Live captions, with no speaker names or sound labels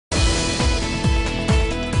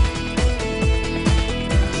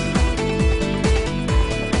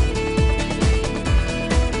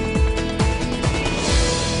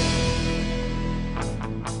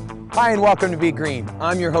Hi and welcome to Be Green.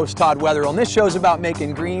 I'm your host Todd Wetherill, and this show's about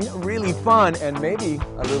making green really fun and maybe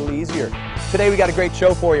a little easier. Today we got a great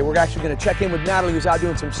show for you. We're actually going to check in with Natalie, who's out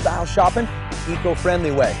doing some style shopping the eco-friendly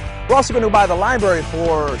way. We're also going to go by the library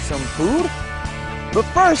for some food. But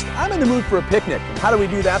first, I'm in the mood for a picnic. And how do we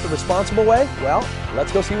do that the responsible way? Well,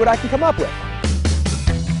 let's go see what I can come up with.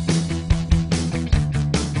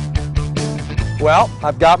 Well,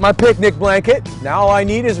 I've got my picnic blanket. Now all I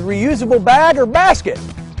need is a reusable bag or basket.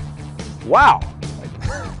 Wow,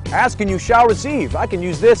 ask and you shall receive. I can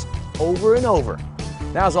use this over and over.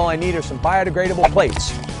 Now's all I need are some biodegradable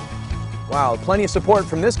plates. Wow, plenty of support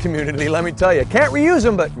from this community, let me tell you. Can't reuse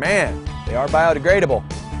them, but man, they are biodegradable.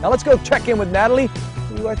 Now let's go check in with Natalie,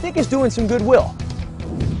 who I think is doing some goodwill.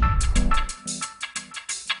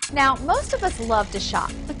 Now, most of us love to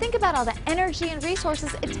shop, but think about all the energy and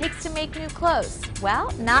resources it takes to make new clothes.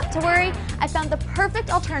 Well, not to worry, I found the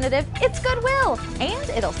perfect alternative. It's Goodwill, and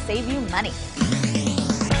it'll save you money.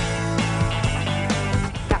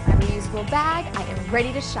 Got my reusable bag, I am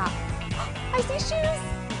ready to shop. I see shoes.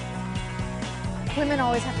 Women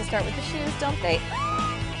always have to start with the shoes, don't they?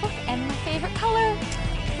 Look, and my favorite color.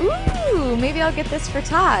 Ooh, maybe I'll get this for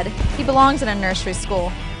Todd. He belongs in a nursery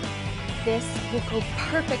school. This will go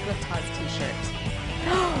perfect with Todd's t-shirt.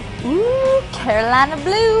 Ooh, Carolina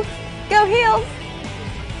blue. Go Heels.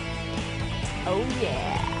 Oh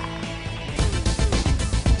yeah.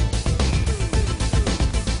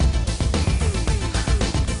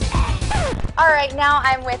 All right, now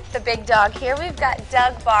I'm with the big dog here. We've got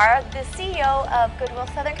Doug Barr, the CEO of Goodwill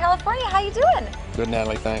Southern California. How you doing? Good,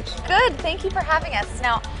 Natalie, thanks. Good, thank you for having us.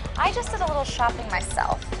 Now, I just did a little shopping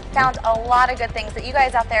myself. Found a lot of good things that you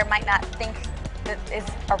guys out there might not think that is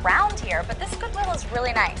around here, but this Goodwill is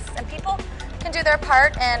really nice, and people can do their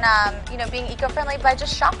part in, being eco-friendly by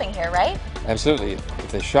just shopping here, right? Absolutely.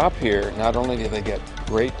 If they shop here, not only do they get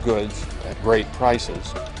great goods at great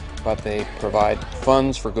prices, but they provide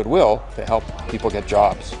funds for Goodwill to help people get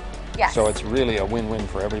jobs. Yes. So it's really a win-win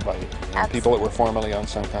for everybody. People that were formerly on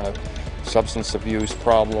some kind of substance abuse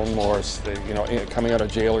problem, or coming out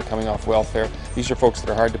of jail or coming off welfare. These are folks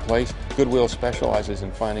that are hard to place. Goodwill specializes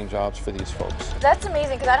in finding jobs for these folks. That's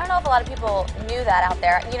amazing, because I don't know if a lot of people knew that out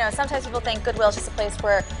there. You know, sometimes people think Goodwill is just a place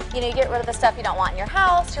where, you get rid of the stuff you don't want in your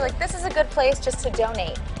house. You're like, this is a good place just to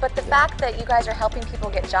donate. But the fact that you guys are helping people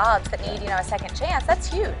get jobs that need, a second chance, that's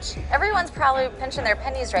huge. Everyone's probably pinching their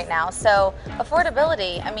pennies right now, so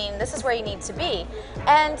affordability, this is where you need to be.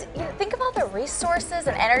 And think of all the resources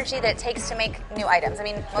and energy that it takes to make new items.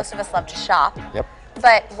 Most of us love to shop. Yep.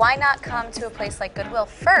 But why not come to a place like Goodwill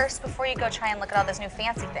first before you go try and look at all those new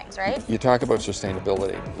fancy things, right? You talk about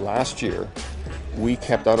sustainability. Last year, we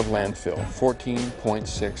kept out of landfill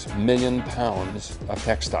 14.6 million pounds of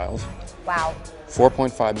textiles. Wow.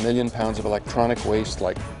 4.5 million pounds of electronic waste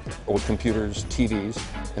like old computers, TVs,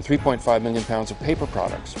 and 3.5 million pounds of paper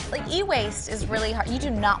products. Like e-waste is really hard. You do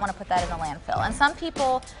not want to put that in a landfill. And some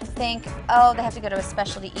people think, oh, they have to go to a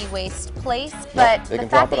specialty e-waste place, but the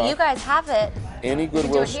fact that you guys have it, any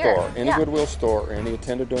Goodwill store, Goodwill store, or any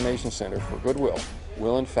attended donation center for Goodwill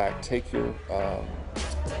will in fact take your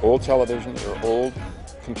old television, your old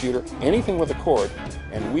computer, anything with a cord,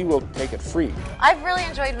 and we will take it free. I've really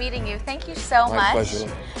enjoyed meeting you. Thank you so much. My pleasure.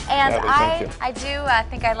 And Natalie, I do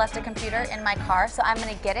think I left a computer in my car, so I'm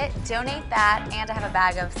going to get it, donate that, and I have a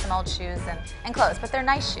bag of some old shoes and clothes, but they're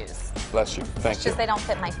nice shoes. Bless you. Thank you. It's just they don't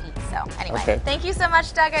fit my feet, so anyway. Okay. Thank you so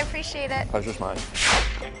much, Doug. I appreciate it. Pleasure's mine.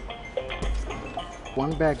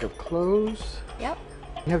 One bag of clothes. Yep.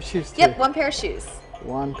 You have shoes too? Yep, one pair of shoes.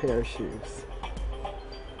 One pair of shoes.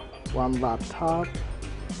 One laptop.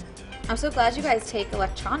 I'm so glad you guys take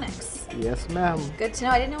electronics. Yes, ma'am. Good to know.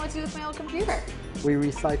 I didn't know what to do with my old computer. We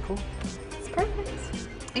recycle. It's perfect.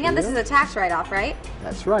 And this is a tax write-off, right?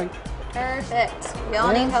 That's right. Perfect. We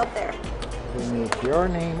all need help there. We need your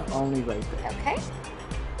name only right there. Okay.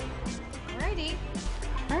 Alrighty.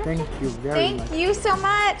 Thank you very much. Thank you so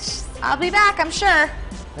much. I'll be back, I'm sure.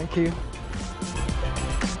 Thank you.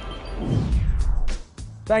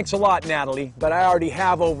 Thanks a lot, Natalie, but I already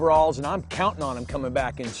have overalls and I'm counting on them coming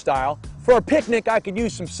back in style. For a picnic, I could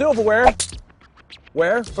use some silverware.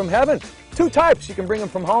 Where? From heaven. Two types. You can bring them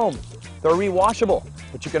from home. They're rewashable,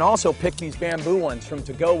 but you can also pick these bamboo ones from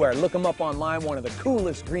To-Go-Ware. Look them up online, one of the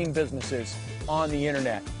coolest green businesses on the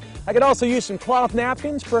internet. I could also use some cloth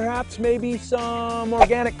napkins, perhaps maybe some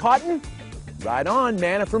organic cotton. Right on,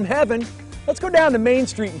 manna from heaven. Let's go down to Main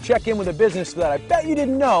Street and check in with a business that I bet you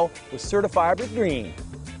didn't know was certifiably green.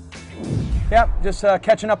 Yep, just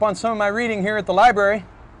catching up on some of my reading here at the library.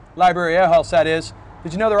 Library Air House, that is.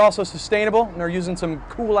 Did you know they're also sustainable and they're using some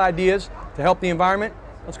cool ideas to help the environment?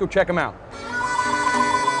 Let's go check them out.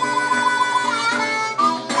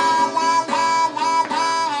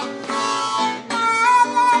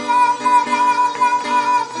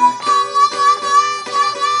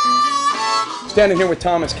 Standing here with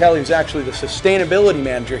Thomas Kelly, who's actually the sustainability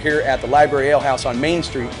manager here at the Library Ale House on Main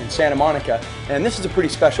Street in Santa Monica. And this is a pretty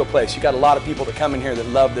special place. You've got a lot of people that come in here that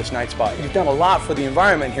love this night spot. You've done a lot for the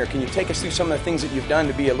environment here. Can you take us through some of the things that you've done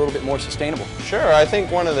to be a little bit more sustainable? Sure. I think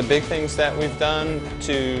one of the big things that we've done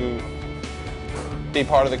to be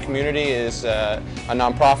part of the community is a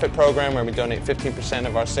nonprofit program where we donate 15%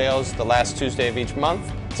 of our sales the last Tuesday of each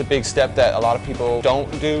month. It's a big step that a lot of people don't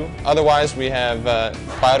do. Otherwise, we have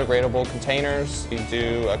biodegradable containers. We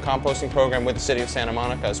do a composting program with the City of Santa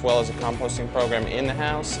Monica as well as a composting program in the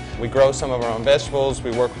house. We grow some of our own vegetables.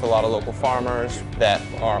 We work with a lot of local farmers that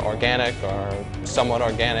are organic or somewhat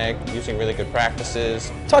organic, using really good practices.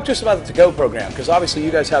 Talk to us about the to-go program, because obviously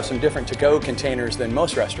you guys have some different to-go containers than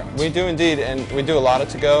most restaurants. We do indeed, and we do a lot of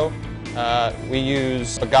to-go. We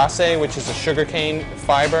use bagasse, which is a sugarcane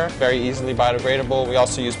fiber, very easily biodegradable. We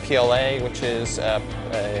also use PLA, which is a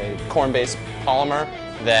corn-based polymer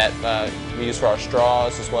that we use for our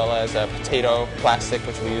straws, as well as potato plastic,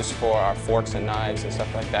 which we use for our forks and knives and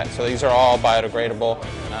stuff like that. So these are all biodegradable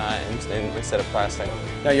instead of plastic.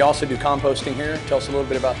 Now you also do composting here. Tell us a little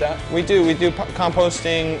bit about that. We do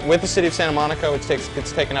composting with the City of Santa Monica, which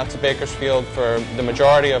gets taken out to Bakersfield for the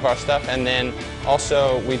majority of our stuff, and then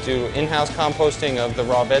also we do in-house composting of the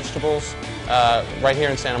raw vegetables right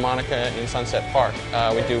here in Santa Monica in Sunset Park.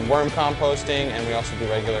 We do worm composting, and we also do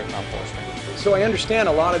regular composting. So I understand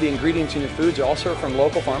a lot of the ingredients in your foods are also from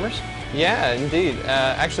local farmers? Yeah, indeed.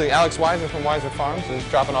 Actually, Alex Weiser from Weiser Farms is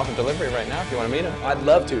dropping off a delivery right now if you want to meet him. I'd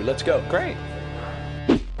love to. Let's go. Great.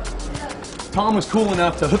 Tom was cool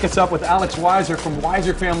enough to hook us up with Alex Weiser from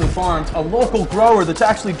Weiser Family Farms, a local grower that's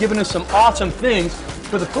actually given us some awesome things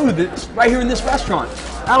for the food that's right here in this restaurant.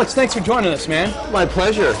 Alex, thanks for joining us, man. My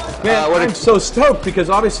pleasure. Man, I'm so stoked because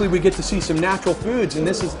obviously we get to see some natural foods, and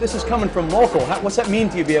this is coming from local. What's that mean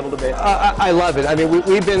to you, be able to be? I love it. I mean,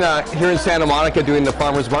 we've been here in Santa Monica doing the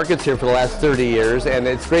farmers markets here for the last 30 years, and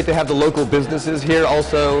it's great to have the local businesses here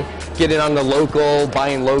also get in on the local,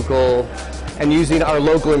 buying local, and using our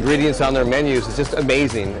local ingredients on their menus. It's just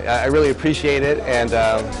amazing. I really appreciate it, and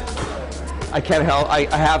I can't help.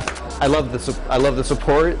 I love the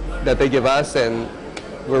support that they give us, and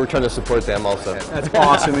we're trying to support them also. That's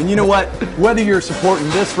awesome. And you know what? Whether you're supporting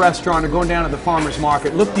this restaurant or going down to the farmer's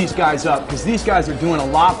market, look these guys up, because these guys are doing a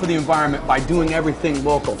lot for the environment by doing everything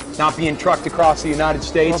local. Not being trucked across the United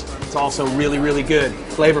States, it's also really, really good,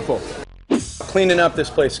 flavorful. Cleaning up this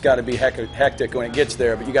place has got to be hectic when it gets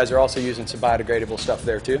there, but you guys are also using some biodegradable stuff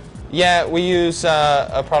there too? Yeah, we use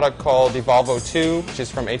a product called Evolvo 2, which is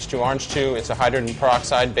from H2 Orange 2. It's a hydrogen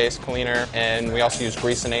peroxide-based cleaner, and we also use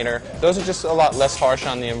Greasinator. Those are just a lot less harsh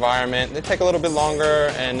on the environment. They take a little bit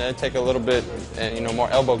longer and take a little bit, more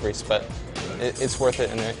elbow grease, but it's worth it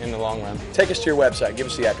in the long run. Take us to your website. Give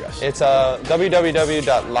us the address. It's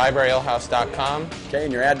www.libraryalehouse.com. Okay,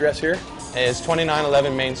 and your address here? It's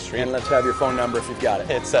 2911 Main Street. And let's have your phone number if you've got it.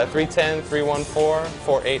 It's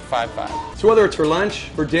 310-314-4855. So whether it's for lunch,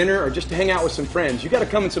 for dinner, or just to hang out with some friends, you got to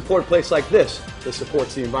come and support a place like this that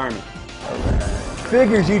supports the environment.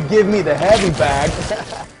 Figures you'd give me the heavy bag.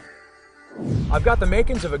 I've got the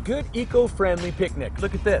makings of a good eco-friendly picnic.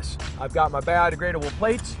 Look at this. I've got my biodegradable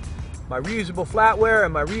plates, my reusable flatware,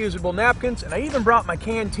 and my reusable napkins, and I even brought my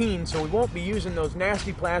canteen so we won't be using those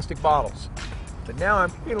nasty plastic bottles. But now I'm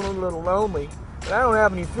feeling a little lonely, but I don't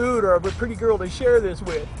have any food or a pretty girl to share this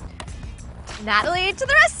with. Natalie to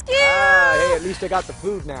the rescue! Hey, at least I got the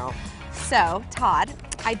food now. So, Todd,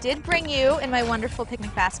 I did bring you in my wonderful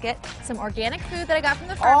picnic basket some organic food that I got from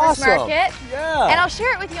the farmer's market. Yeah. And I'll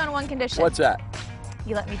share it with you on one condition. What's that?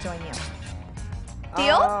 You let me join you.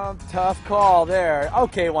 Deal? Tough call there.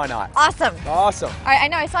 Okay, why not? Awesome. Awesome. All right, I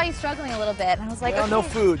know I saw you struggling a little bit, and I was like, Well, okay. no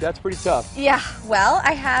food. That's pretty tough. Yeah, well,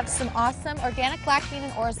 I have some awesome organic black bean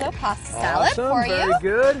and orzo pasta salad for you. Very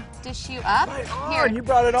good. Dish you up. Right on. Here, You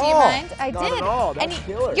brought it do all. you mind? I Not did. at all. That's and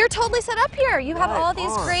killer. You're totally set up here. You have Right all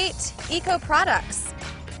these on. great eco products.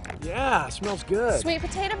 Yeah, smells good. Sweet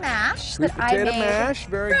potato mash Sweet that potato I made mash,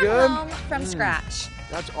 very from good. home, from scratch.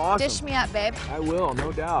 That's awesome. Dish me up, babe. I will,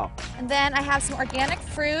 no doubt. And then I have some organic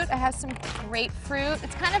fruit. I have some grapefruit.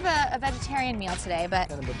 It's kind of a vegetarian meal today, but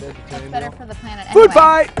Kind of a vegetarian it's better meal. for the planet Food anyway.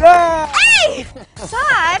 fight! Yeah! Hey!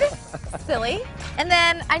 Todd! Silly. And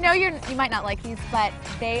then I know you might not like these, but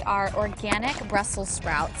they are organic Brussels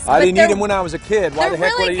sprouts. I But didn't eat them when I was a kid. Why They're the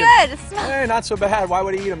heck really would I eat good. them? Smell- Hey, not so bad. Why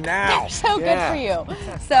would I eat them now? They're so Yeah. good for you.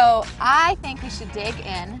 So I think we should dig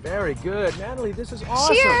in. Very good. Natalie, this is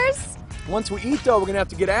awesome. Cheers! Once we eat, though, we're going to have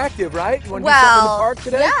to get active, right? You want to do something in the park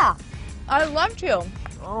today? yeah. I'd love to.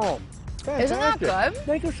 Oh, fantastic. Isn't that good?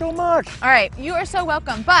 Thank you so much. All right, you are so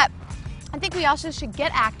welcome. But I think we also should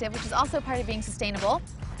get active, which is also part of being sustainable.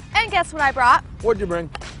 And guess what I brought? What'd you bring?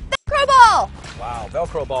 Velcro ball! Wow,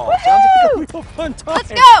 Velcro ball. Woohoo! Sounds like a real fun time.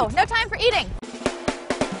 Let's go! No time for eating.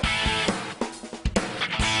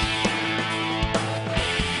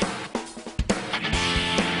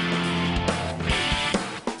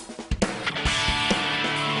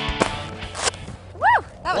 Woo!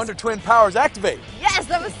 That was, Wonder Twin powers activate. yes,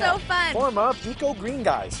 that was so fun. Form up Eco Green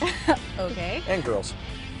guys Okay. and girls.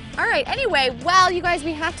 All right, anyway, well, you guys,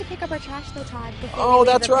 we have to pick up our trash though, Todd. before we Oh, leave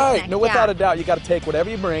that's the right. picnic. No, without a doubt, you got to take whatever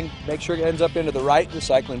you bring. Make sure it ends up into the right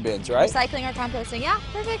recycling bins, right? Recycling or composting, yeah,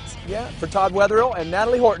 perfect. Yeah. For Todd Wetherill and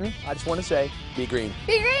Natalie Horton, I just want to say, be green.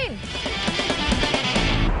 Be green.